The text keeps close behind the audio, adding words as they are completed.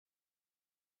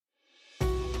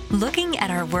looking at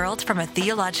our world from a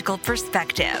theological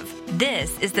perspective.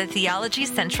 This is the Theology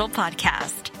Central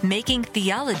Podcast, making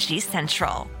theology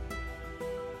central.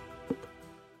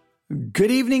 Good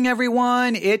evening,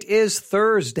 everyone. It is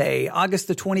Thursday, August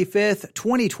the 25th,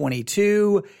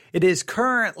 2022. It is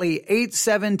currently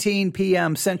 8:17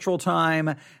 p.m. Central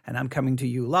Time, and I'm coming to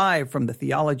you live from the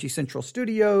Theology Central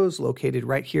Studios, located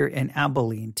right here in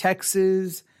Abilene,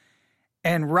 Texas.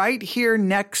 And right here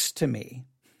next to me,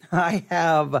 I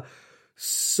have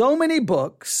so many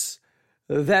books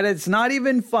that it's not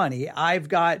even funny. I've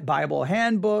got Bible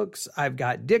handbooks, I've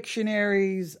got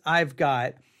dictionaries, I've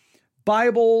got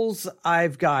Bibles,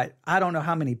 I've got, I don't know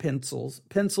how many pencils.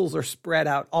 Pencils are spread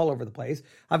out all over the place.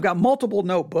 I've got multiple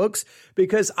notebooks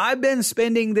because I've been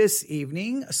spending this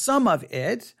evening, some of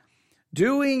it,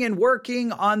 doing and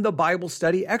working on the Bible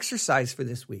study exercise for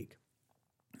this week.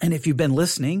 And if you've been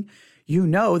listening, you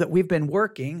know that we've been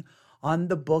working on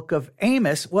the book of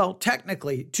Amos. Well,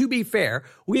 technically, to be fair,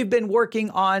 we've been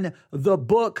working on the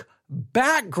book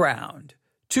background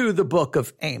to the book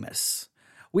of Amos.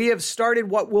 We have started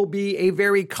what will be a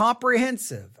very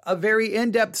comprehensive, a very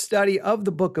in-depth study of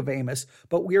the book of Amos,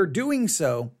 but we are doing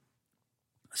so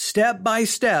step by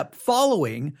step,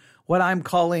 following what I'm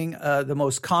calling the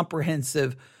most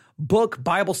comprehensive book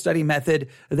Bible study method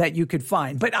that you could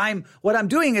find. But what I'm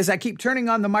doing is I keep turning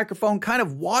on the microphone, kind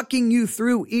of walking you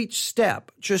through each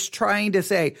step, just trying to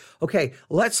say, okay,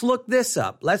 let's look this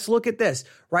up. Let's look at this.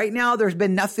 Right now, there's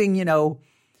been nothing,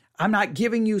 I'm not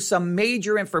giving you some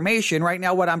major information. Right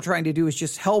now, what I'm trying to do is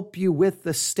just help you with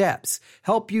the steps,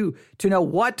 help you to know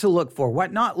what to look for,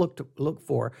 what not look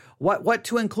for, what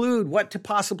to include, what to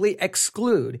possibly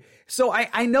exclude. So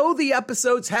I know the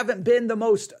episodes haven't been the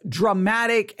most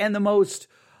dramatic and the most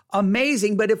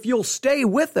amazing, but if you'll stay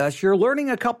with us, you're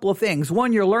learning a couple of things.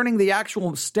 One, you're learning the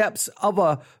actual steps of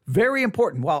a very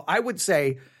important, well, I would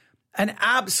say an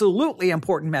absolutely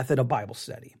important method of Bible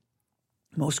study.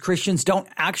 Most Christians don't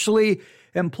actually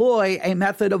employ a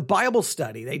method of Bible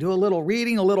study. They do a little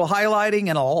reading, a little highlighting,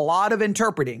 and a lot of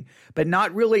interpreting, but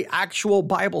not really actual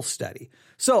Bible study.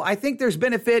 So I think there's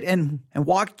benefit in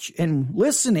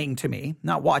listening to me,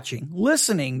 not watching,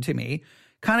 listening to me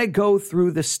kind of go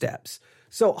through the steps.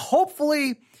 So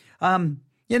hopefully, I've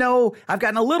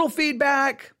gotten a little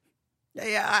feedback.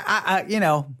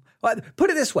 Put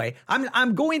it this way,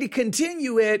 I'm going to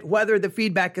continue it whether the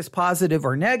feedback is positive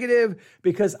or negative,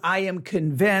 because I am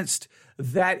convinced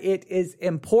that it is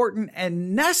important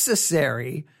and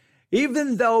necessary,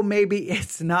 even though maybe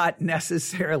it's not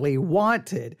necessarily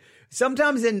wanted.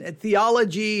 Sometimes in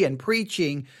theology and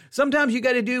preaching, sometimes you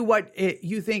got to do what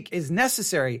you think is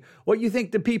necessary, what you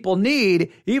think the people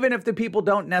need, even if the people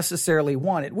don't necessarily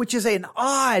want it, which is an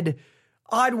odd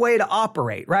way to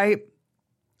operate, right?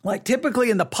 Like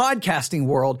typically in the podcasting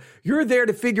world, you're there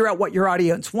to figure out what your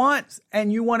audience wants,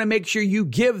 and you want to make sure you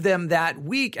give them that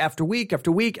week after week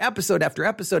after week, episode after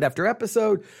episode after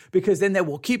episode, because then they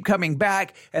will keep coming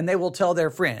back and they will tell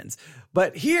their friends.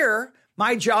 But here,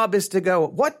 my job is to go,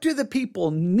 what do the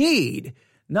people need?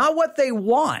 Not what they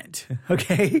want,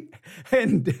 okay?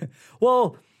 And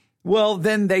well,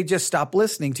 then they just stop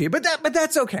listening to you. But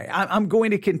that's okay. I'm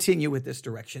going to continue with this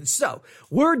direction. So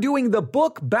we're doing the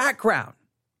book background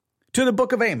to the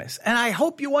book of Amos. And I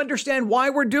hope you understand why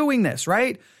we're doing this,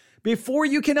 right? Before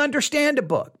you can understand a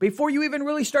book, before you even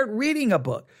really start reading a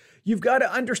book, you've got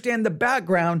to understand the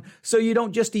background so you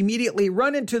don't just immediately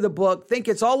run into the book, think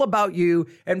it's all about you,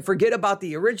 and forget about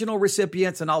the original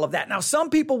recipients and all of that. Now, some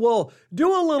people will do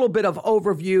a little bit of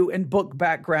overview and book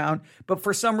background, but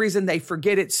for some reason they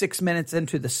forget it 6 minutes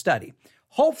into the study.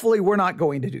 Hopefully, we're not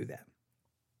going to do that.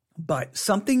 But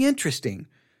something interesting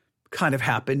kind of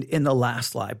happened in the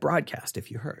last live broadcast,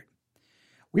 if you heard.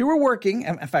 We were working,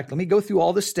 in fact, let me go through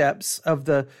all the steps of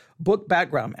the book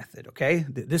background method, okay?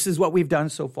 This is what we've done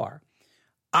so far.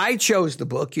 I chose the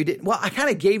book. You didn't. Well, I kind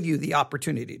of gave you the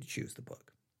opportunity to choose the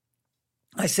book.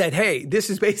 I said, hey, this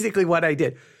is basically what I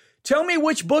did. Tell me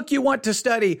which book you want to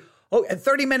study. Oh, and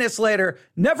 30 minutes later,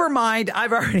 never mind,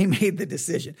 I've already made the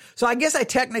decision. So I guess I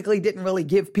technically didn't really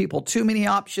give people too many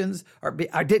options, or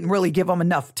I didn't really give them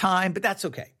enough time, but that's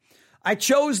okay. I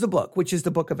chose the book, which is the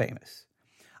book of Amos.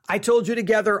 I told you to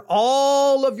gather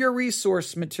all of your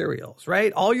resource materials,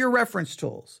 right? All your reference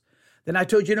tools. Then I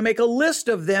told you to make a list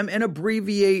of them and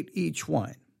abbreviate each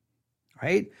one,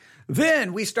 right?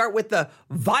 Then we start with the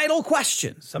vital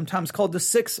questions, sometimes called the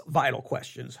 6 vital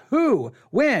questions. Who,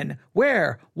 when,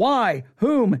 where, why,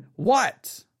 whom,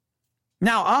 what?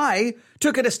 Now I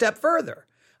took it a step further.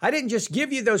 I didn't just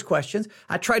give you those questions.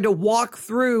 I tried to walk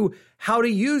through how to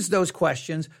use those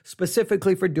questions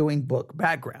specifically for doing book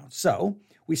background. So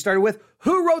We started with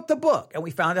who wrote the book, and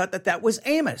we found out that that was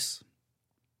Amos.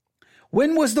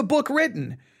 When was the book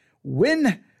written?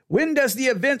 When does the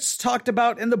events talked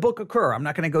about in the book occur? I'm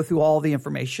not going to go through all the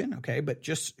information, okay, but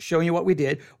just showing you what we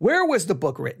did. Where was the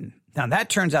book written? Now, that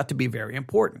turns out to be very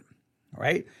important, all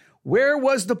right? Where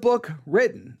was the book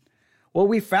written? Well,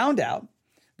 we found out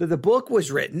that the book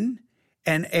was written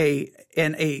in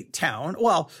a town.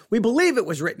 Well, we believe it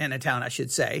was written in a town, I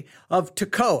should say, of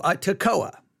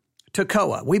Tekoa.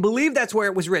 We believe that's where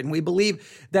it was written. We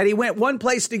believe that he went one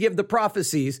place to give the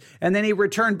prophecies, and then he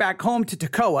returned back home to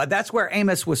Tekoa. That's where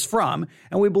Amos was from,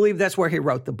 and we believe that's where he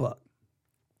wrote the book.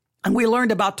 And we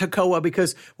learned about Tekoa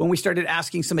because when we started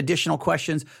asking some additional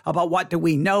questions about what do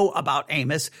we know about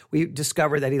Amos, we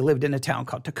discovered that he lived in a town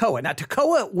called Tekoa. Now,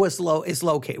 Tekoa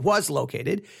was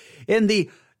located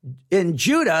in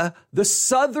Judah, the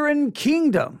southern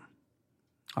kingdom.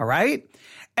 All right.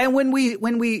 And when we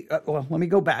let me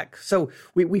go back. So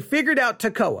we figured out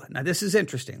Tekoa. Now, this is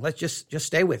interesting. Let's just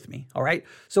stay with me. All right.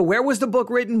 So where was the book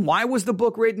written? Why was the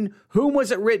book written? Whom was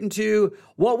it written to?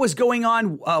 What was going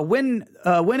on when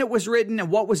it was written, and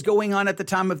what was going on at the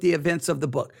time of the events of the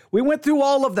book? We went through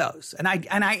all of those, and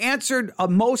I answered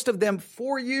most of them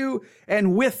for you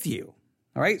and with you.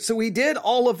 All right. So we did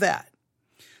all of that.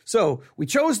 So we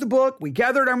chose the book, we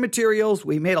gathered our materials,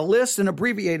 we made a list and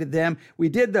abbreviated them. We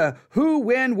did the who,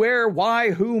 when, where,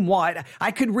 why, whom, what.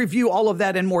 I could review all of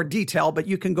that in more detail, but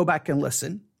you can go back and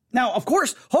listen. Now, of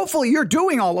course, hopefully you're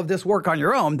doing all of this work on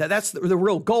your own. That's the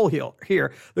real goal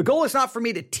here. The goal is not for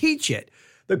me to teach it.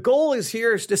 The goal is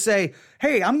to say,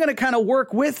 hey, I'm going to kind of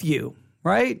work with you,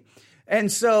 right? And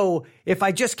so if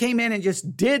I just came in and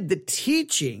just did the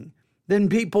teaching, then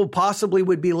people possibly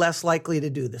would be less likely to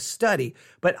do the study.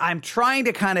 But I'm trying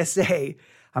to kind of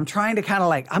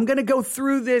I'm going to go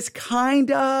through this kind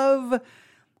of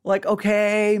like,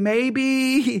 okay,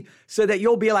 maybe, so that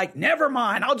you'll be like, never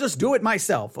mind, I'll just do it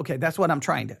myself. Okay, that's what I'm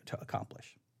trying to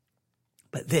accomplish.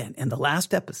 But then in the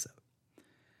last episode,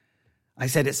 I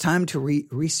said it's time to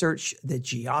research the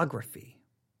geography.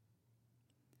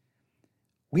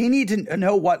 We need to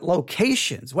know what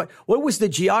locations, what was the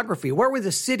geography? Where were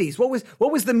the cities? What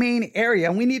was the main area?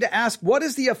 And we need to ask, what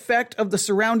is the effect of the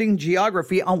surrounding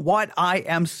geography on what I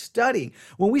am studying?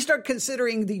 When we start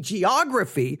considering the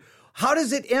geography, how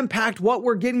does it impact what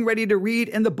we're getting ready to read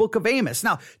in the book of Amos?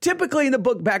 Now, typically in the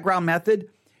book background method,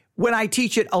 when I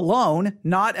teach it alone,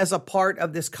 not as a part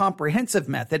of this comprehensive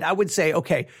method, I would say,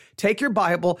 okay, take your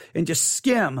Bible and just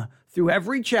skim through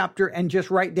every chapter and just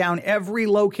write down every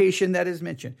location that is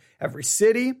mentioned. Every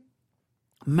city,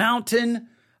 mountain,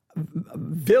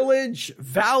 village,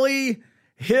 valley,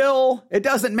 hill, it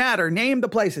doesn't matter. Name the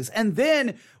places. And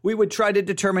then we would try to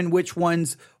determine which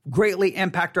ones greatly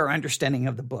impact our understanding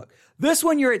of the book. This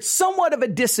one, you're at somewhat of a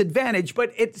disadvantage,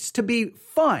 but it's to be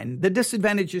fun. The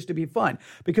disadvantage is to be fun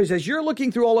because as you're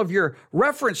looking through all of your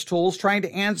reference tools, trying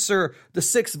to answer the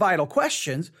 6 vital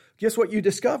questions, guess what you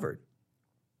discovered?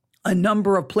 A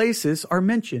number of places are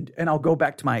mentioned. And I'll go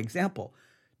back to my example.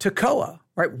 Tekoa,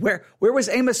 right? Where was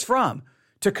Amos from?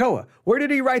 Tekoa. Where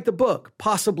did he write the book?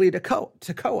 Possibly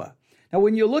Tekoa. Now,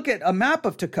 when you look at a map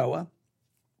of Tekoa,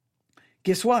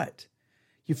 guess what?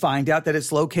 You find out that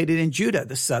it's located in Judah,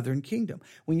 the southern kingdom.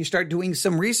 When you start doing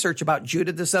some research about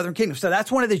Judah, the southern kingdom. So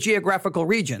that's one of the geographical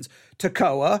regions.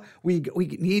 Tekoa, we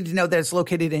need to know that it's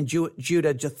located in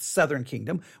Judah, the southern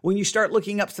kingdom. When you start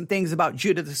looking up some things about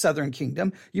Judah, the southern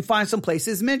kingdom, you find some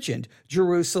places mentioned.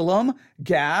 Jerusalem,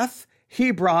 Gath,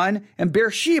 Hebron, and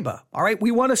Beersheba. All right,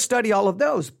 we want to study all of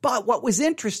those. But what was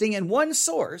interesting, in one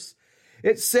source,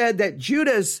 it said that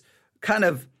Judah's kind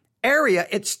of area,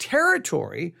 its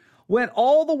territory, went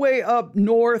all the way up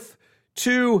north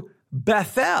to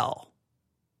Bethel.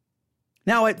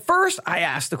 Now, at first, I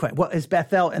asked the question, well, is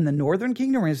Bethel in the northern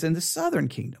kingdom or is it in the southern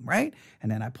kingdom, right?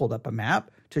 And then I pulled up a map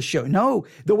to show, no,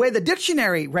 the way the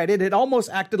dictionary read it, it almost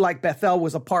acted like Bethel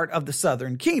was a part of the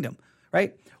southern kingdom,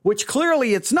 right? Which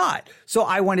clearly it's not. So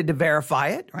I wanted to verify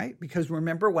it, right? Because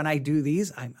remember, when I do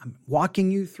these, I'm walking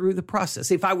you through the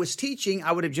process. If I was teaching,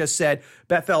 I would have just said,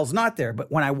 Bethel's not there. But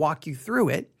when I walk you through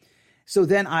it, so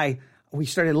then we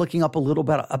started looking up a little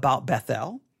bit about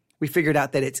Bethel. We figured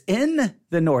out that it's in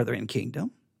the northern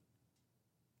kingdom.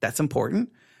 That's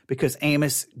important because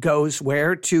Amos goes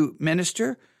where to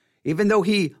minister? Even though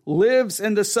he lives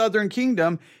in the southern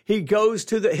kingdom, he goes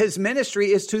to his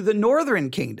ministry is to the northern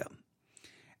kingdom.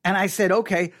 And I said,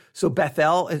 okay, so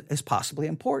Bethel is possibly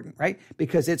important, right?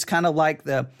 Because it's kind of like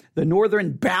the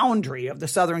northern boundary of the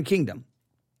southern kingdom.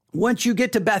 Once you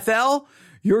get to Bethel,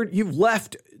 you've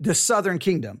left the southern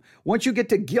kingdom. Once you get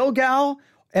to Gilgal,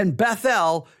 and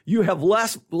Bethel, you have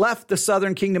left the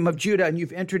southern kingdom of Judah and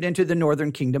you've entered into the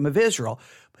northern kingdom of Israel.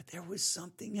 But there was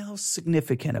something else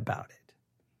significant about it.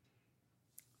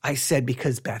 I said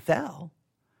because Bethel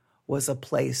was a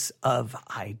place of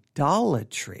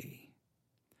idolatry.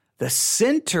 The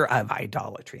center of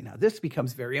idolatry. Now, this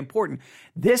becomes very important.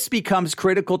 This becomes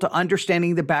critical to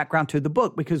understanding the background to the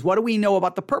book, because what do we know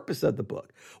about the purpose of the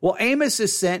book? Well, Amos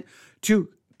is sent to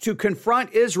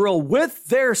confront Israel with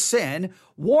their sin,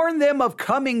 warn them of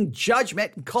coming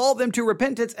judgment, and call them to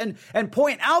repentance, and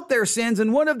point out their sins.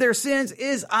 And one of their sins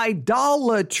is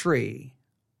idolatry.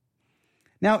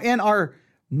 Now, in our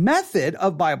method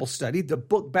of Bible study, the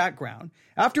book background,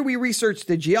 after we research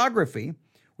the geography,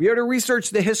 we are to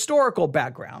research the historical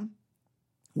background.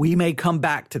 We may come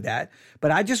back to that,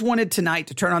 but I just wanted tonight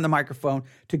to turn on the microphone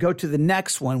to go to the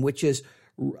next one, which is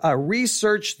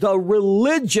research the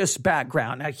religious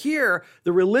background. Now here,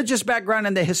 the religious background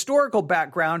and the historical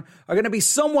background are going to be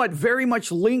somewhat very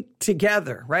much linked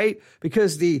together, right?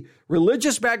 Because the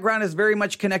religious background is very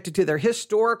much connected to their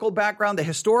historical background. The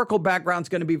historical background is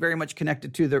going to be very much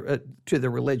connected to the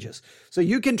religious. So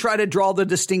you can try to draw the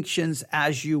distinctions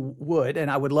as you would, and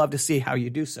I would love to see how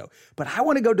you do so. But I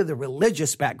want to go to the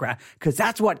religious background because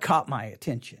that's what caught my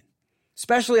attention,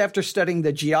 especially after studying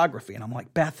the geography. And I'm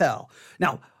like, Bethel.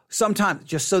 Now, sometimes,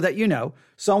 just so that you know,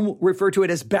 some refer to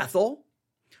it as Bethel.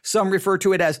 Some refer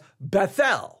to it as Bethel.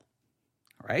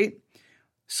 All right?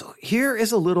 So here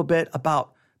is a little bit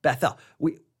about Bethel.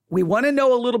 We want to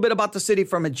know a little bit about the city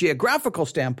from a geographical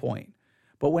standpoint.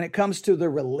 But when it comes to the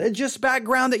religious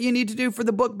background that you need to do for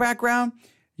the book background,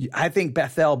 I think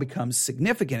Bethel becomes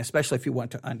significant, especially if you want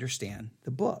to understand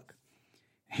the book.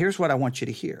 Here's what I want you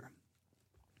to hear.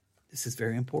 This is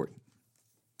very important.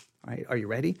 All right, are you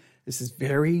ready? This is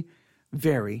very,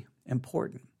 very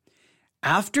important.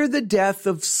 After the death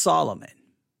of Solomon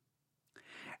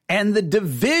and the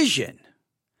division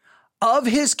of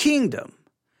his kingdom,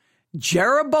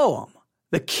 Jeroboam,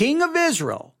 the king of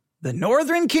Israel, the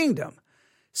northern kingdom,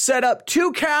 set up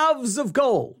 2 calves of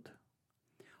gold,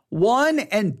 one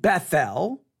in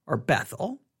Bethel, or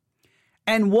Bethel,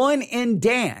 and one in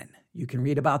Dan. You can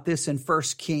read about this in 1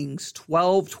 Kings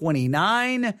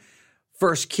 12:29,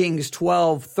 1 Kings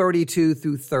 12:32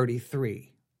 through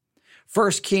 33.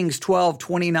 1 Kings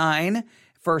 12:29,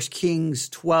 1 Kings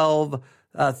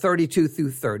 12:32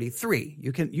 through 33.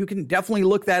 You can definitely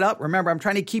look that up. Remember, I'm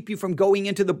trying to keep you from going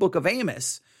into the book of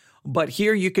Amos, but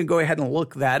here you can go ahead and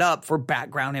look that up for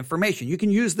background information. You can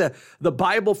use the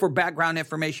Bible for background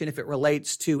information if it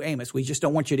relates to Amos. We just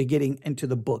don't want you to get into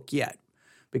the book yet,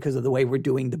 because of the way we're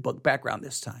doing the book background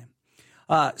this time.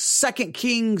 2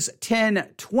 Kings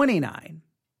 10:29.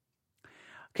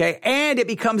 Okay, and it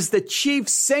becomes the chief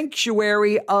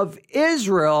sanctuary of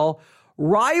Israel,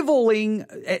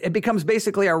 it becomes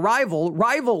basically a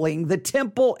rivaling the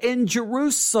temple in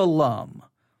Jerusalem.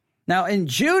 Now in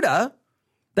Judah,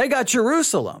 they got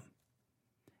Jerusalem.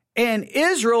 In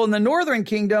Israel, in the northern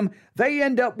kingdom, they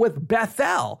end up with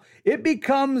Bethel. It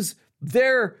becomes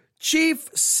their chief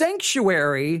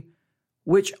sanctuary,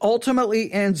 which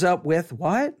ultimately ends up with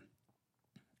what?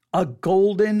 A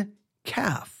golden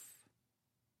calf.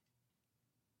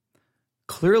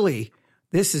 Clearly,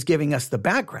 this is giving us the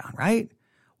background, right?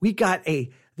 We got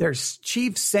their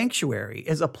chief sanctuary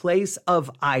is a place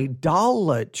of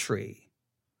idolatry.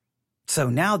 So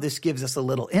now this gives us a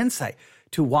little insight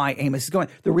to why Amos is going.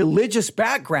 The religious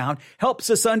background helps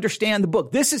us understand the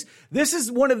book. This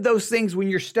is one of those things when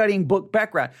you're studying book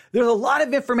background. There's a lot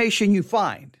of information you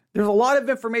find.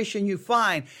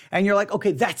 And you're like,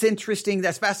 okay, that's interesting,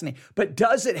 that's fascinating. But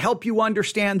does it help you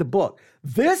understand the book?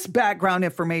 This background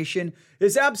information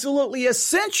is absolutely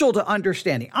essential to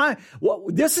understanding.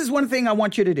 This is one thing I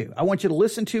want you to do. I want you to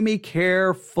listen to me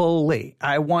carefully.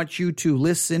 I want you to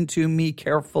listen to me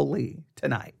carefully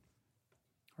tonight,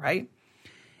 right?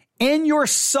 In your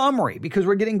summary, because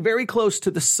we're getting very close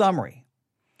to the summary,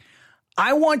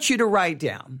 I want you to write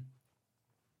down,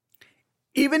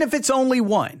 even if it's only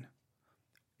 1,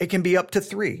 it can be up to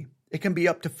 3. It can be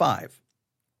up to 5.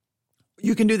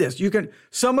 You can do this.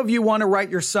 Some of you want to write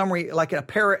your summary like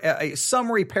a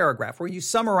summary paragraph where you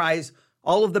summarize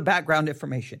all of the background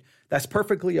information. That's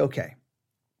perfectly okay.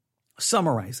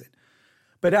 Summarize it.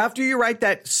 But after you write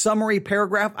that summary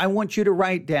paragraph, I want you to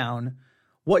write down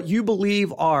what you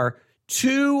believe are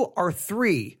 2 or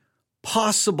 3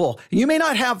 possible. You may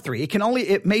not have 3.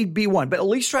 It may be 1, but at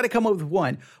least try to come up with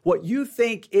 1. What you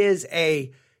think is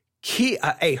a key,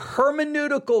 a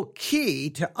hermeneutical key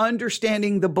to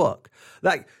understanding the book.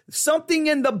 Like something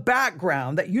in the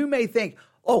background that you may think,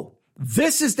 oh,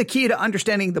 This is the key to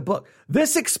understanding the book.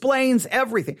 This explains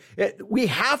everything. We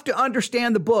have to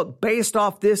understand the book based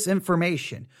off this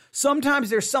information. Sometimes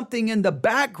there's something in the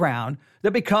background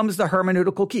that becomes the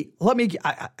hermeneutical key.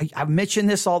 I mention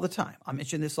this all the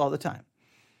time.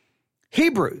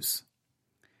 Hebrews.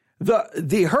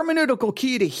 The hermeneutical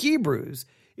key to Hebrews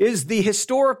is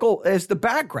the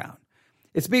background.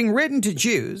 It's being written to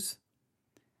Jews,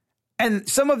 and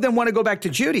some of them want to go back to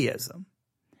Judaism.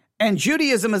 And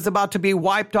Judaism is about to be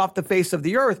wiped off the face of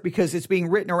the earth because it's being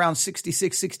written around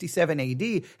 66, 67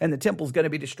 AD, and the temple's going to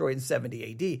be destroyed in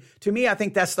 70 AD. To me, I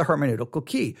think that's the hermeneutical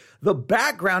key. The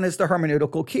background is the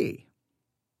hermeneutical key.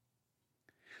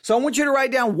 So I want you to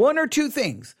write down one or two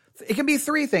things. It can be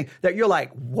three things that you're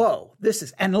like, whoa,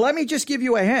 and let me just give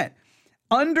you a hint.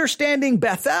 Understanding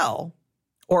Bethel,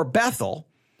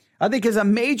 I think is a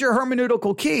major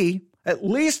hermeneutical key, at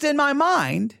least in my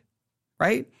mind,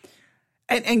 right?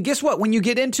 And guess what? When you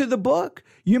get into the book,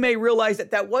 you may realize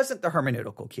that wasn't the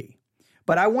hermeneutical key.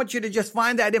 But I want you to just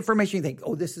find that information. You think,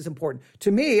 oh, this is important.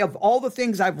 To me, of all the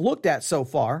things I've looked at so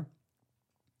far,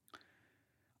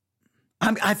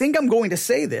 I think I'm going to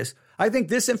say this. I think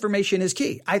this information is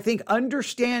key. I think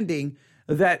understanding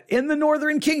that in the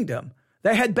Northern Kingdom,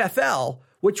 they had Bethel,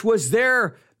 which was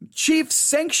their chief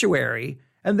sanctuary,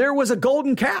 and there was a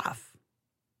golden calf.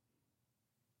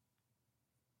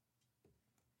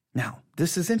 Now,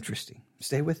 this is interesting.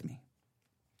 Stay with me.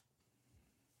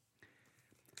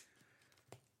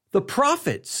 The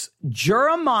prophets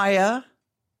Jeremiah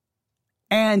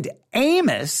and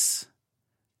Amos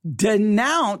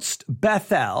denounced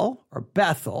Bethel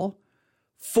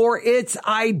for its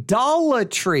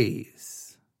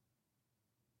idolatries.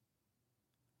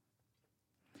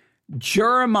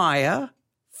 Jeremiah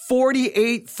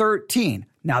 48:13.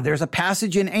 Now, there's a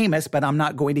passage in Amos, but I'm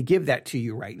not going to give that to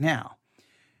you right now.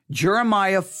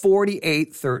 Jeremiah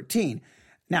 48:13.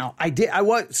 Now,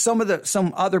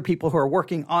 some other people who are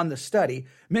working on the study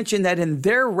mentioned that in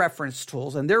their reference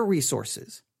tools and their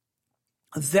resources,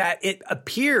 that it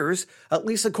appears, at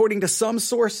least according to some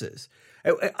sources,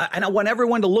 and I want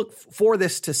everyone to look for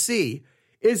this to see,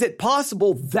 is it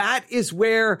possible that is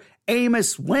where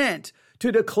Amos went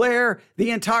to declare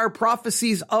the entire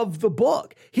prophecies of the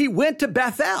book? He went to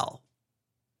Bethel.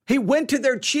 He went to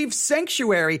their chief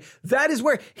sanctuary. That is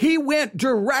where he went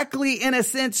directly, in a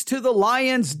sense, to the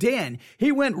lion's den.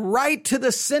 He went right to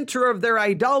the center of their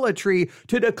idolatry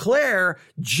to declare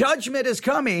judgment is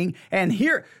coming. And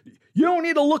here, you don't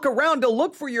need to look around to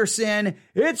look for your sin.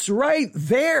 It's right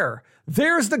there.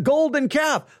 There's the golden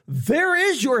calf. There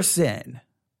is your sin.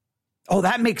 Oh,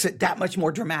 that makes it that much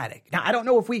more dramatic. Now, I don't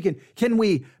know if can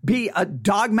we be a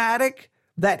dogmatic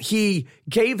that he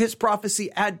gave his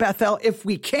prophecy at Bethel? If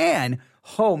we can,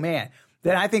 oh man,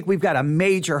 then I think we've got a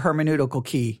major hermeneutical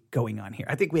key going on here.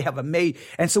 I think we have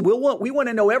and so we want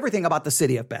to know everything about the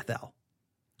city of Bethel.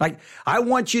 Like, I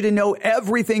want you to know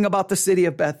everything about the city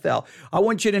of Bethel. I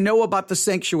want you to know about the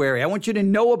sanctuary. I want you to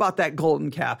know about that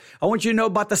golden calf. I want you to know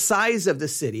about the size of the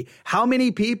city. How many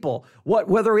people?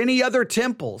 Were there any other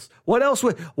temples? What else?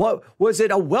 What was it?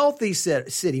 A wealthy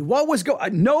city?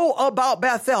 Know about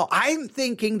Bethel. I'm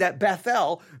thinking that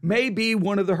Bethel may be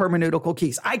one of the hermeneutical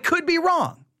keys. I could be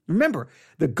wrong. Remember,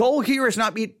 the goal here is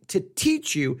not to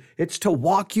teach you. It's to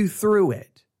walk you through it.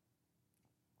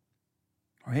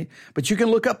 Right? But you can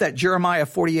look up that Jeremiah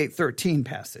 48:13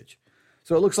 passage.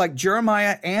 So it looks like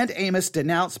Jeremiah and Amos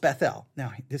denounce Bethel.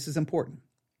 Now, this is important.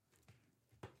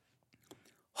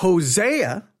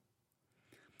 Hosea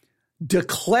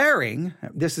declaring,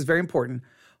 this is very important,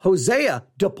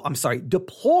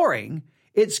 deploring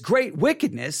its great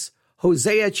wickedness,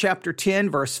 Hosea chapter 10,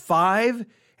 verse 5,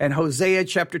 and Hosea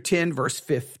chapter 10, verse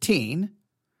 15.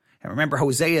 And remember,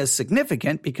 Hosea is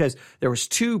significant because there was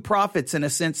two prophets, in a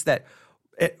sense, that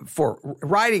for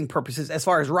writing purposes, as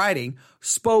far as writing,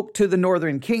 spoke to the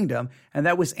northern kingdom, and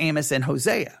that was Amos and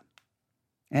Hosea.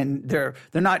 And they're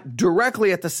not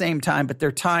directly at the same time, but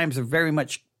their times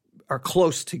are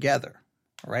close together.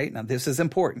 All right, now this is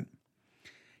important.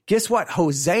 Guess what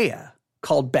Hosea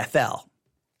called Bethel?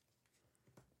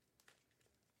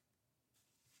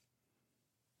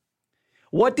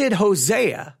 What did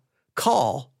Hosea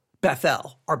call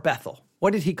Bethel or Bethel?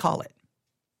 What did he call it?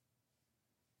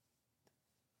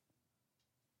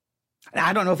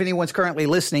 I don't know if anyone's currently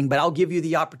listening, but I'll give you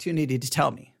the opportunity to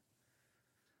tell me.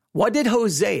 What did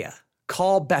Hosea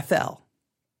call Bethel?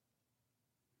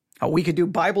 Oh, we could do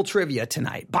Bible trivia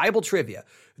tonight. Bible trivia.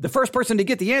 The first person to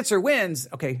get the answer wins.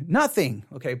 Okay, nothing.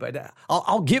 Okay, but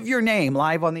I'll give your name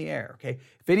live on the air. Okay,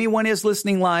 if anyone is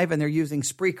listening live and they're using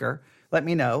Spreaker, let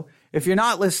me know. If you're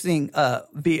not listening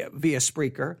via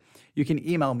Spreaker, you can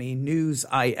email me,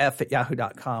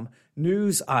 newsif@yahoo.com,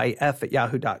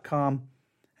 newsif@yahoo.com,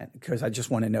 because I just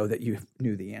want to know that you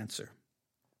knew the answer.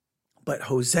 But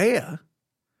Hosea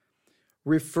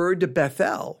referred to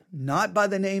Bethel, not by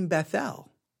the name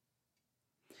Bethel.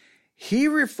 He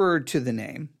referred to the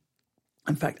name.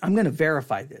 In fact, I'm going to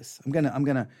verify this. I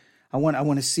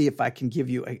want to see if I can give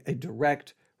you a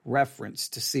direct reference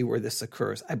to see where this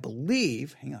occurs. I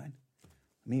believe, hang on,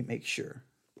 let me make sure.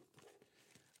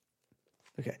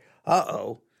 Okay.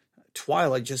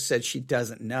 Twyla just said she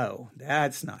doesn't know.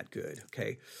 That's not good.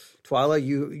 Okay. Twyla,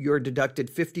 you're deducted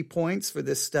 50 points for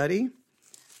this study.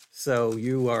 So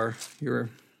you're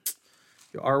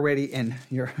already in,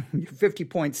 you're 50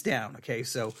 points down. Okay.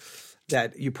 So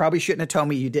that you probably shouldn't have told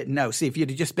me you didn't know. See, if you'd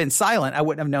have just been silent, I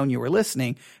wouldn't have known you were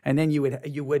listening, and then you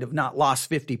would have not lost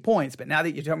 50 points. But now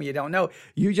that you told me you don't know,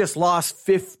 you just lost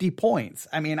 50 points.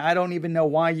 I mean, I don't even know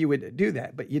why you would do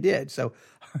that, but you did. So,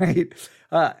 all right.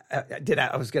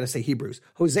 I was going to say Hebrews.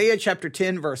 Hosea chapter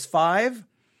 10, verse 5.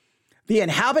 The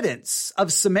inhabitants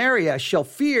of Samaria shall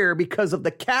fear because of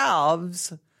the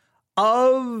calves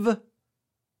of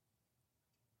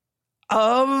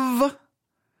I'm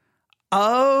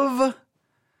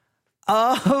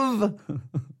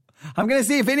going to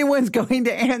see if anyone's going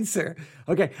to answer.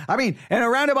 Okay. I mean, in a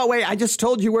roundabout way, I just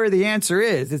told you where the answer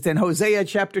is. It's in Hosea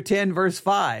chapter 10, verse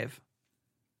 5.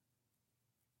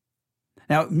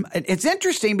 Now, it's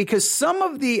interesting because some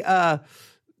of the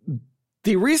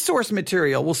resource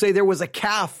material will say there was a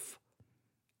calf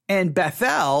in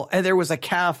Bethel, and there was a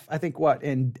calf, I think,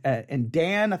 in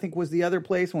Dan, I think was the other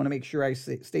place. I want to make sure I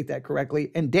state that correctly.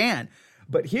 In Dan.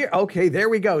 But here, okay, there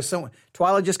we go. So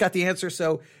Twyla just got the answer.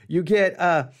 So you get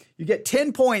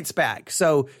 10 points back.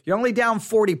 So you're only down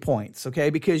 40 points, okay?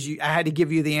 Because I had to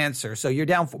give you the answer. So you're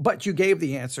down, but you gave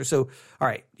the answer. So, all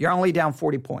right, you're only down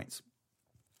 40 points.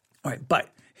 All right, but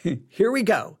here we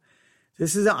go.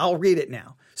 I'll read it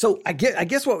now. So I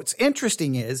guess what's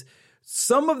interesting is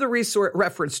some of the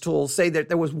reference tools say that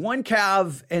there was one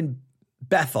calf in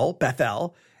Bethel,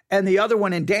 and the other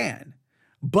one in Dan.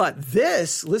 But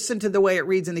this, listen to the way it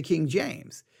reads in the King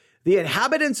James. The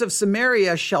inhabitants of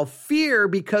Samaria shall fear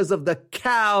because of the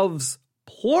calves,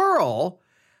 plural,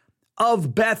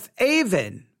 of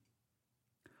Beth-aven.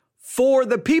 For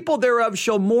the people thereof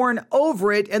shall mourn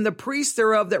over it, and the priests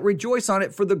thereof that rejoice on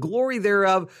it for the glory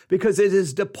thereof, because it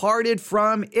is departed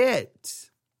from it.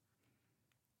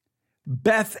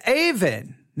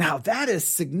 Beth-aven. Now, that is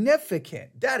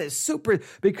significant. That is super,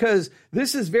 because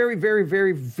this is very, very,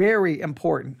 very, very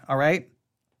important, all right?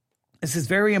 This is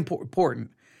very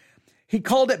important. He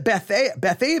called it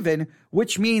Beth-aven,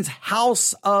 which means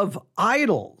house of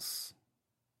idols,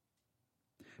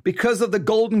 because of the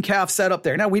golden calf set up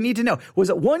there. Now, we need to know, was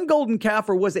it one golden calf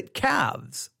or was it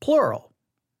calves, plural?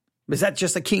 Is that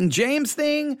just a King James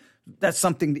thing? That's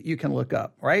something that you can look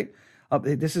up, right?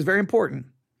 This is very important.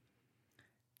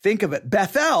 Think of it.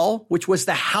 Bethel, which was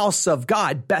the house of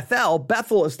God.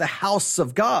 Bethel is the house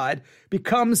of God,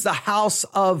 becomes the house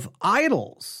of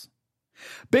idols.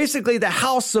 Basically, the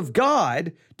house of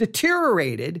God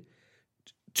deteriorated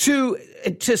to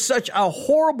such a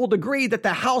horrible degree that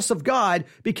the house of God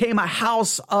became a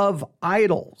house of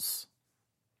idols.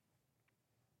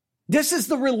 This is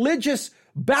the religious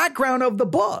background of the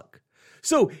book.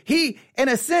 So in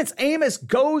a sense, Amos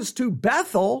goes to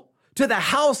Bethel, to the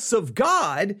house of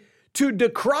God, to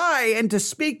decry and to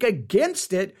speak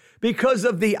against it because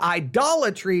of the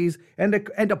idolatries, and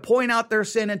to point out their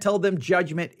sin and tell them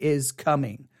judgment is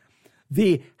coming.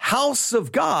 The house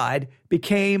of God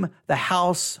became the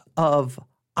house of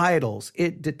idols.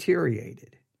 It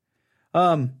deteriorated.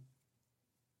 Okay,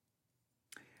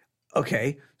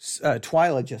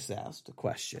 Twyla just asked a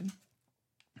question.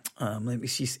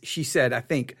 She said, I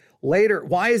think later,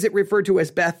 why is it referred to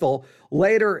as Bethel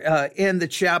later in the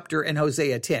chapter in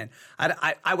Hosea 10?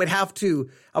 I would have to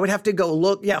go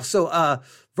look. Yeah. So,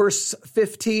 verse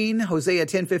 15, Hosea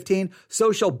 10:15,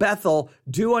 so shall Bethel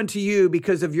do unto you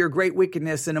because of your great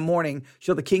wickedness. In the morning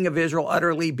shall the king of Israel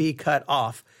utterly be cut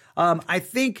off. I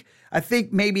think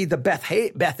maybe the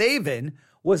Beth-aven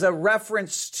was a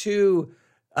reference to,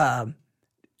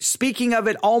 speaking of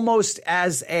it almost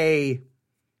as a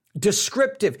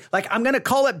descriptive, like I'm going to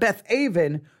call it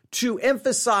Beth-aven to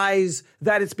emphasize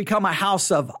that it's become a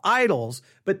house of idols,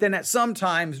 but then at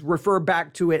sometimes refer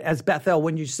back to it as Bethel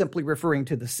when you're simply referring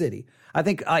to the city. I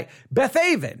think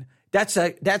Beth-aven, that's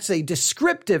a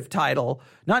descriptive title,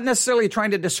 not necessarily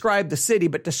trying to describe the city,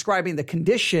 but describing the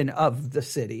condition of the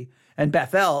city. And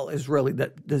Bethel is really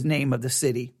the name of the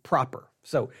city proper.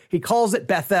 So he calls it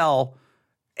Bethel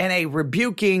in a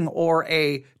rebuking or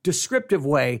a descriptive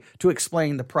way to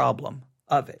explain the problem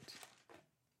of it.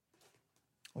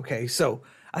 Okay, so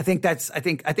I think that's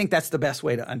the best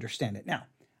way to understand it. Now,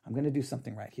 I'm going to do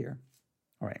something right here.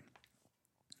 All right.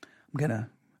 I'm going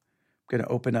to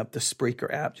open up the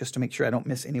Spreaker app just to make sure I don't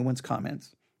miss anyone's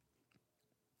comments.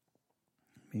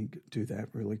 Let me do that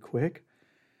really quick.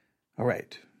 All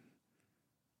right.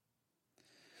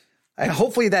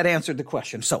 Hopefully that answered the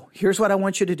question. So here's what I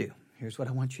want you to do.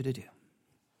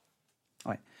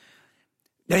 All right.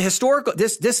 The historical,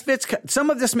 this fits, some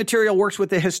of this material works with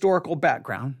the historical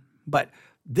background, but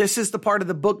this is the part of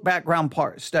the book background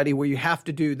study where you have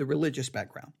to do the religious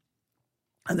background.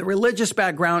 And the religious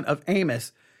background of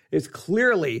Amos is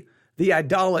clearly the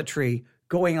idolatry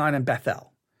going on in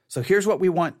Bethel. So here's what we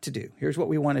want to do.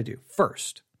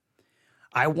 First,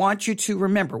 I want you to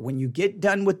remember when you get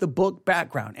done with the book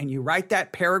background and you write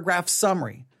that paragraph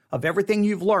summary of everything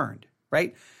you've learned,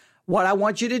 right? What I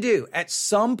want you to do at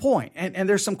some point, and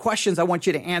there's some questions I want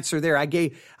you to answer there.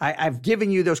 I've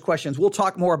given you those questions. We'll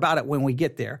talk more about it when we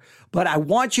get there. But I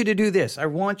want you to do this. I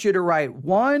want you to write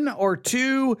 1 or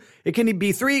 2. It can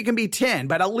be 3, it can be 10,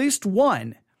 but at least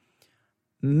one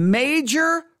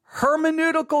major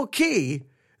hermeneutical key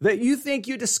that you think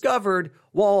you discovered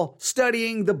while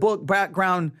studying the book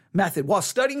background method. While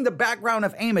studying the background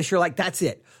of Amos, you're like, that's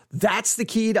it. That's the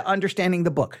key to understanding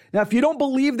the book. Now, if you don't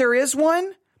believe there is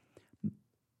one,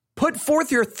 put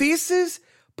forth your thesis,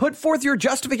 put forth your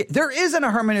justification. There isn't a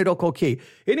hermeneutical key.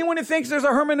 Anyone who thinks there's a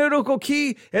hermeneutical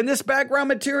key in this background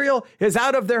material is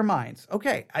out of their minds.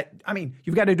 Okay, I mean,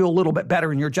 you've got to do a little bit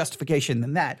better in your justification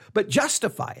than that, but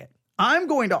justify it. I'm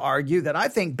going to argue that I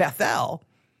think Bethel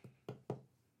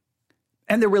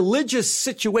and the religious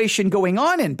situation going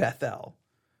on in Bethel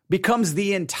becomes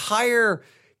the entire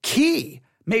key,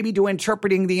 maybe to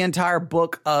interpreting the entire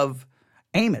book of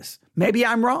Amos. Maybe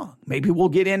I'm wrong. Maybe we'll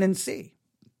get in and see.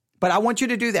 But I want you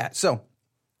to do that. So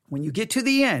when you get to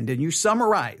the end and you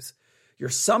summarize your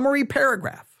summary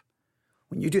paragraph,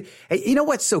 when you do, hey, you know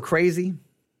what's so crazy?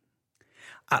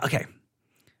 Okay.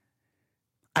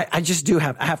 I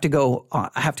have to go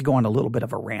on a little bit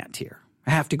of a rant here.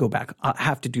 I have to go back. I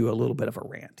have to do a little bit of a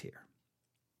rant here.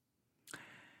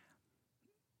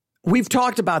 We've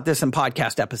talked about this in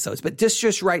podcast episodes, but this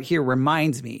just right here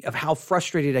reminds me of how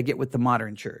frustrated I get with the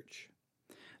modern church.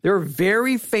 There are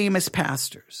very famous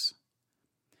pastors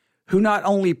who not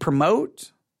only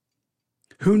promote,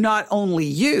 who not only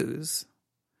use,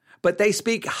 but they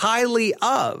speak highly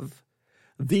of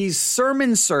these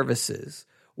sermon services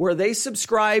where they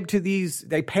subscribe to these,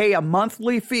 they pay a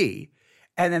monthly fee,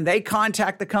 and then they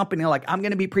contact the company like, I'm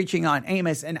going to be preaching on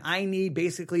Amos and I need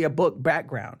basically a book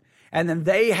background. And then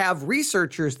they have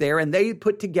researchers there and they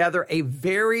put together a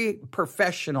very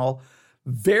professional,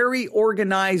 very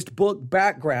organized book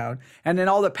background. And then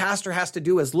all the pastor has to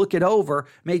do is look it over,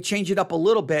 may change it up a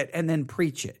little bit and then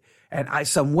preach it. And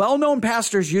some well-known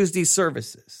pastors use these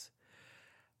services.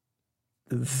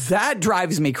 That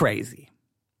drives me crazy.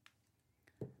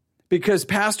 Because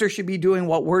pastors should be doing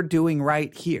what we're doing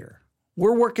right here.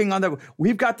 We're working on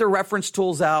we've got the reference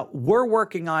tools out. We're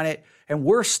working on it and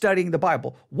we're studying the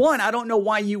Bible. One, I don't know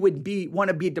why you would want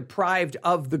to be deprived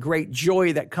of the great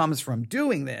joy that comes from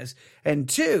doing this. And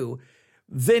two,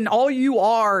 then all you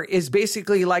are is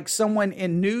basically like someone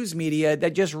in news media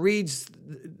that just reads,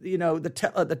 the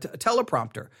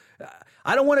teleprompter.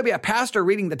 I don't want to be a pastor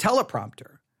reading the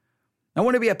teleprompter. I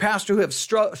want to be a pastor who have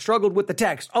struggled with the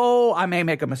text. Oh, I may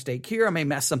make a mistake here. I may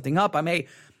mess something up. I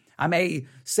may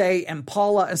say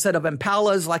Impala instead of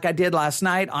Impalas like I did last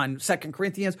night on 2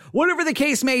 Corinthians. Whatever the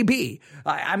case may be,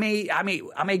 I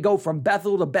may go from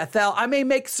Bethel to Bethel. I may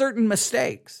make certain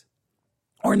mistakes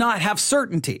or not have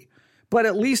certainty, but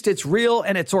at least it's real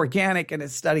and it's organic and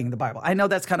it's studying the Bible. I know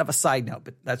that's kind of a side note,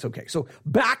 but that's okay. So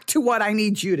back to what I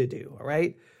need you to do, all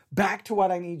right? Back to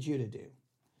what I need you to do.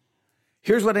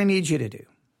 Here's what I need you to do.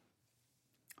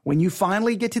 When you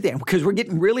finally get to the end, because we're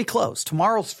getting really close,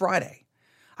 tomorrow's Friday,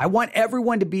 I want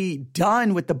everyone to be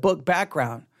done with the book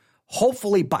background,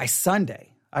 hopefully by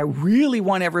Sunday. I really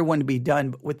want everyone to be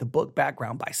done with the book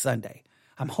background by Sunday.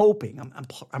 I'm hoping,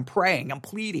 I'm praying, I'm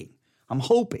pleading, I'm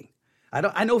hoping.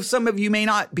 I know some of you may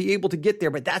not be able to get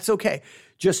there, but that's okay.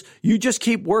 You just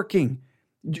keep working.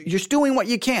 You're just doing what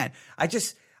you can. I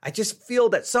just feel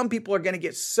that some people are going to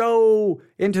get so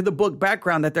into the book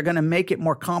background that they're going to make it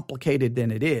more complicated than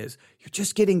it is. You're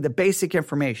just getting the basic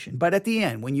information. But at the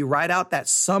end, when you write out that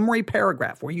summary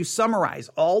paragraph where you summarize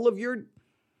all of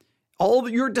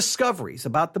your discoveries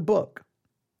about the book,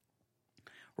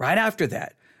 right after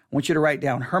that, I want you to write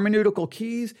down hermeneutical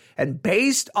keys, and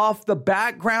based off the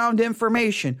background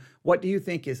information, what do you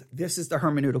think this is the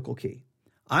hermeneutical key?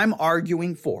 I'm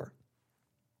arguing for.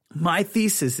 My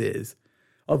thesis is,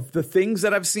 of the things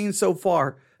that I've seen so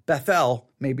far, Bethel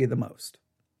may be the most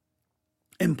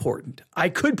important. I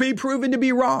could be proven to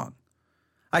be wrong.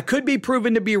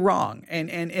 And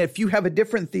if you have a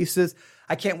different thesis,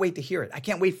 I can't wait to hear it. I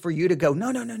can't wait for you to go,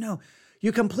 no.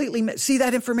 You completely see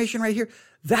that information right here?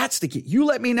 That's the key. You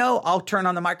let me know. I'll turn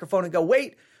on the microphone and go,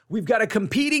 wait, we've got a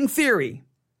competing theory.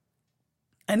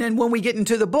 And then when we get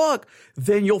into the book,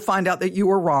 then you'll find out that you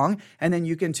were wrong. And then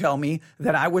you can tell me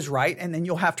that I was right. And then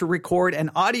you'll have to record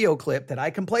an audio clip that I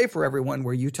can play for everyone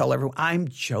where you tell everyone, I'm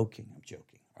joking,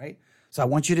 right? So I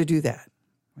want you to do that.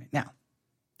 Right now,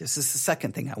 this is the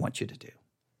second thing I want you to do.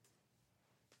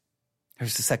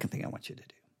 Here's the second thing I want you to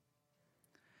do.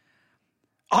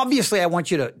 Obviously, I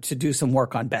want you to do some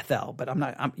work on Bethel, but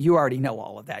you already know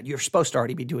all of that. You're supposed to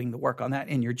already be doing the work on that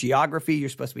in your geography. You're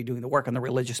supposed to be doing the work on the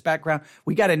religious background.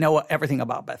 We got to know everything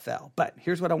about Bethel. But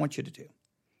here's what I want you to do.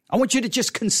 I want you to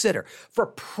just consider for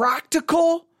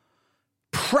practical,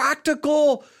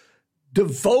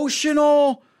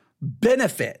 devotional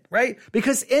benefit, right?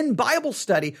 Because in Bible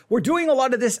study, we're doing a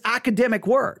lot of this academic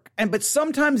work. But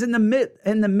sometimes in the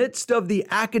midst of the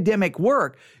academic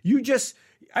work, you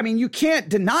can't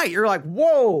deny it. You're like,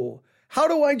 whoa, how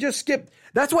do I just skip?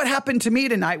 That's what happened to me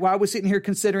tonight while I was sitting here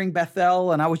considering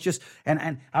Bethel, and I was just,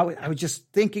 I was just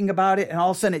thinking about it, and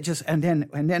all of a sudden and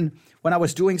then when I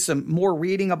was doing some more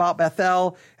reading about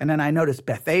Bethel, and then I noticed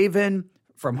Bethaven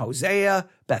from Hosea,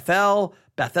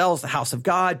 Bethel's the house of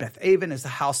God. Bethaven is the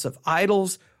house of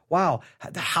idols. Wow,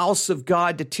 the house of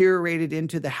God deteriorated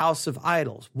into the house of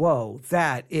idols. Whoa,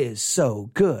 that is so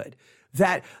good.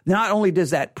 That not only does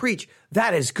that preach,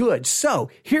 that is good. So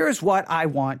here's what I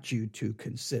want you to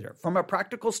consider from a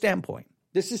practical standpoint.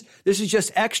 This is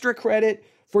just extra credit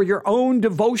for your own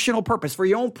devotional purpose, for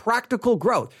your own practical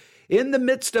growth. In the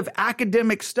midst of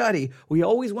academic study, we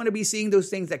always want to be seeing those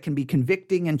things that can be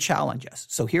convicting and challenge us.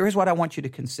 So here's what I want you to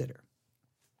consider.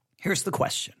 Here's the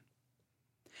question.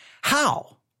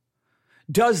 How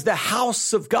does the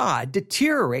house of God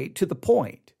deteriorate to the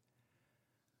point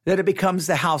that it becomes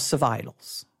the house of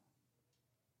idols?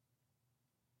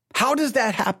 How does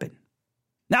that happen?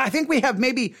 Now, I think we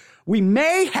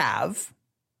may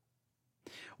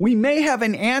have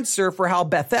an answer for how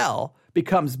Bethel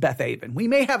becomes Bethaven. We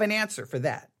may have an answer for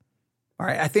that. All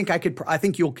right. I think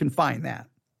you can find that.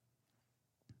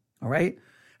 All right.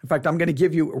 In fact, I'm going to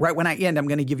give you, right when I end, I'm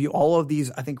going to give you all of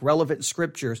these, I think, relevant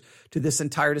scriptures to this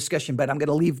entire discussion, but I'm going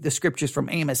to leave the scriptures from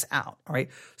Amos out, all right?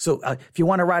 So if you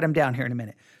want to write them down here in a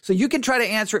minute. So you can try to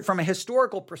answer it from a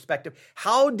historical perspective.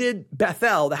 How did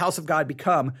Bethel, the house of God,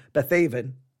 become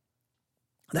Bethaven,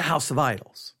 the house of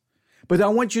idols? But I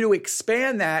want you to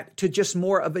expand that to just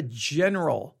more of a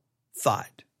general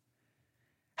thought.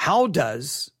 How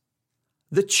does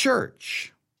the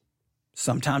church,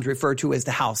 sometimes referred to as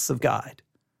the house of God,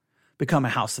 become a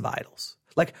house of idols?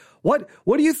 Like, what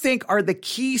do you think are the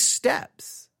key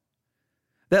steps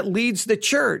that leads the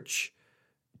church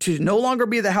to no longer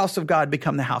be the house of God,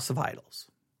 become the house of idols?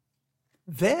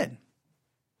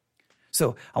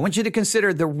 So I want you to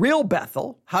consider the real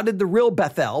Bethel. How did the real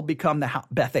Bethel become the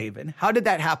Bethaven? How did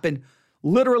that happen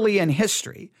literally in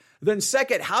history? Then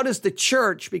second, how does the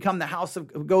church become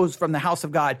goes from the house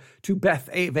of God to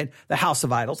Bethaven, the house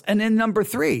of idols? And then number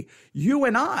three, you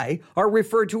and I are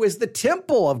referred to as the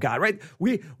temple of God, right?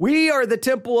 We are the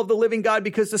temple of the living God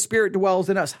because the Spirit dwells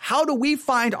in us. How do we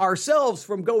find ourselves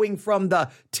from going from the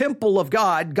temple of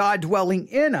God, God dwelling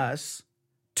in us,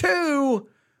 to,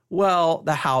 well,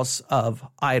 the house of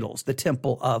idols, the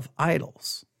temple of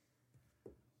idols?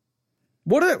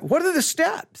 What are the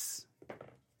steps?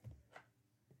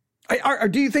 Or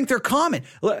do you think they're common?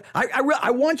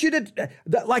 I want you to,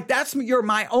 that's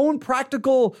my own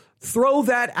practical, throw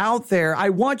that out there. I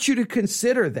want you to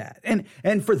consider that.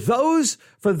 And for those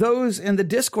in the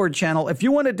Discord channel, if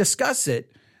you want to discuss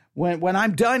it, when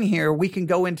I'm done here, we can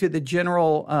go into the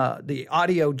general, the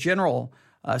audio general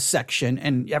section,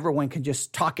 and everyone can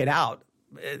just talk it out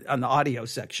on the audio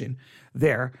section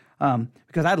there,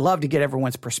 because I'd love to get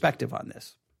everyone's perspective on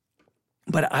this.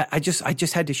 But I just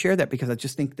had to share that because I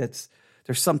just think there's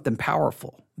something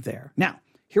powerful there. Now,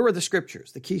 here are the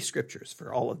scriptures, the key scriptures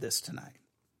for all of this tonight.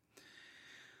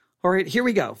 All right, here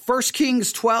we go. 1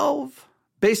 Kings 12,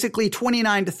 basically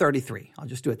 29 to 33. I'll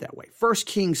just do it that way. 1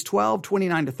 Kings 12,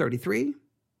 29 to 33.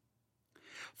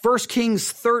 1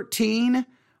 Kings 13,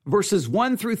 verses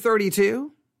 1 through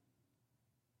 32.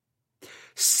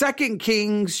 2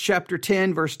 Kings chapter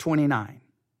 10, verse 29.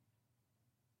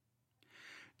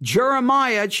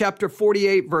 Jeremiah chapter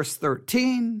 48, verse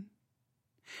 13,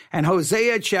 and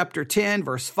Hosea chapter 10,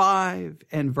 verse 5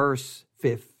 and verse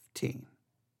 15.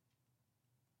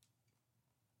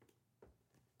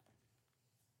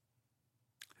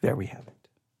 There we have it.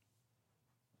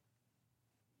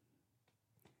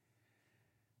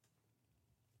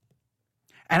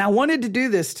 And I wanted to do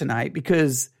this tonight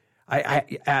because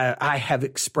I have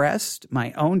expressed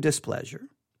my own displeasure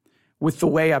with the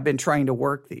way I've been trying to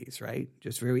work these, right?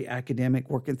 Just very academic,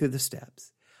 working through the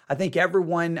steps. I think I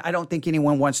don't think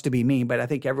anyone wants to be mean, but I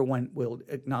think everyone will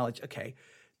acknowledge, okay,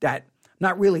 that I'm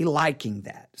not really liking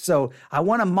that. So I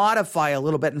want to modify a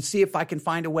little bit and see if I can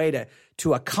find a way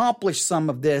to accomplish some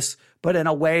of this, but in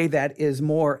a way that is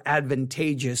more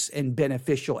advantageous and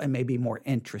beneficial and maybe more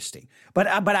interesting. But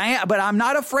I'm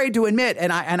not afraid to admit,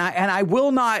 and I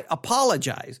will not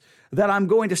apologize that I'm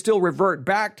going to still revert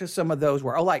back to some of those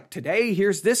where, like today,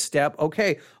 here's this step.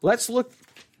 Okay, let's look.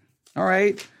 All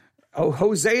right.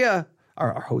 Amos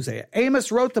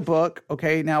wrote the book.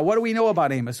 Okay, now what do we know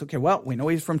about Amos? Okay, well, we know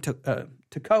he's from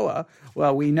Tekoa.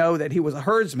 Well, we know that he was a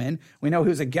herdsman. We know he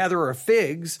was a gatherer of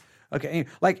figs. Okay,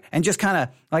 and just kind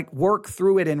of work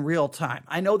through it in real time.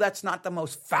 I know that's not the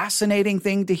most fascinating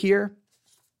thing to hear,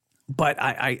 but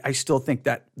I still think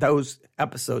that those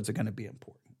episodes are going to be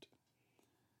important.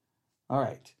 All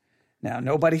right. Now,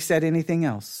 nobody said anything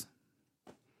else.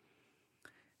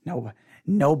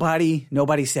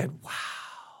 Nobody said, wow,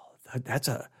 that's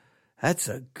a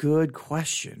good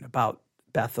question about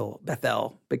Bethel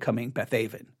becoming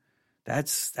Bethaven.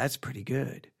 That's pretty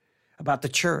good. About the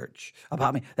church,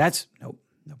 about me.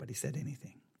 Nobody said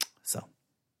anything. So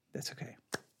that's okay.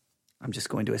 I'm just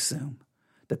going to assume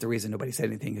that the reason nobody said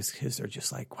anything is because they're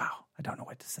just like, wow, I don't know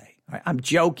what to say. All right, I'm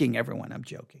joking, everyone. I'm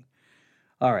joking.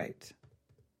 All right.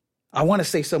 I want to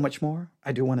say so much more.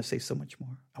 I do want to say so much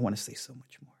more. I want to say so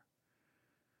much more.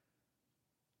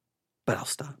 But I'll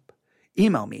stop.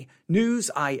 Email me,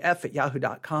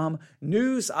 newsif@yahoo.com,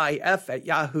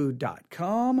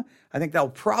 newsif@yahoo.com. I think that'll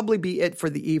probably be it for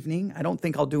the evening. I don't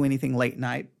think I'll do anything late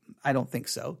night. I don't think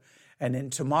so. And then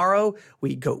tomorrow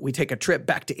we take a trip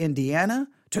back to Indiana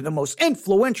to the most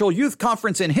influential youth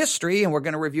conference in history, and we're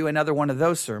going to review another one of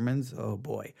those sermons. Oh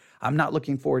boy, I'm not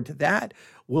looking forward to that.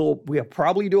 We'll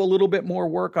probably do a little bit more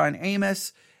work on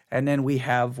Amos, and then we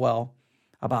have,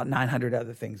 about 900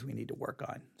 other things we need to work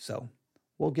on. So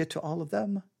we'll get to all of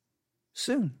them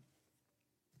soon.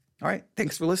 All right.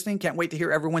 Thanks for listening. Can't wait to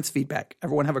hear everyone's feedback.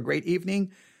 Everyone have a great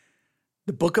evening.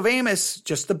 The book of Amos,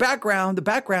 just the background,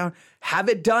 have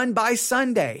it done by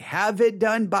Sunday. Have it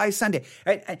done by Sunday.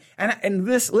 And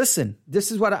this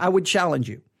is what I would challenge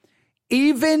you.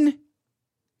 Even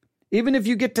if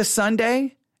you get to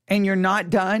Sunday and you're not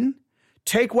done,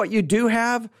 take what you do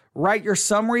have, write your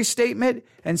summary statement,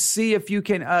 and see if you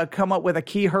can come up with a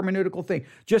key hermeneutical thing.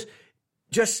 Just,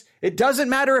 it doesn't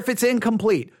matter if it's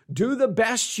incomplete. Do the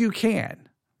best you can,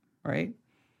 right?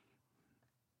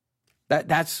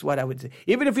 That's what I would say.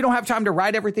 Even if you don't have time to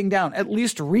write everything down, at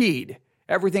least read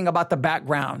everything about the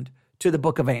background to the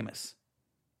book of Amos.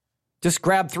 Just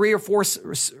grab 3 or 4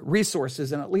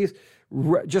 resources and at least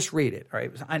just read it. All right.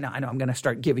 I know I'm going to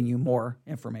start giving you more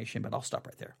information, but I'll stop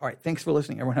right there. All right. Thanks for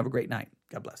listening. Everyone have a great night.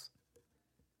 God bless.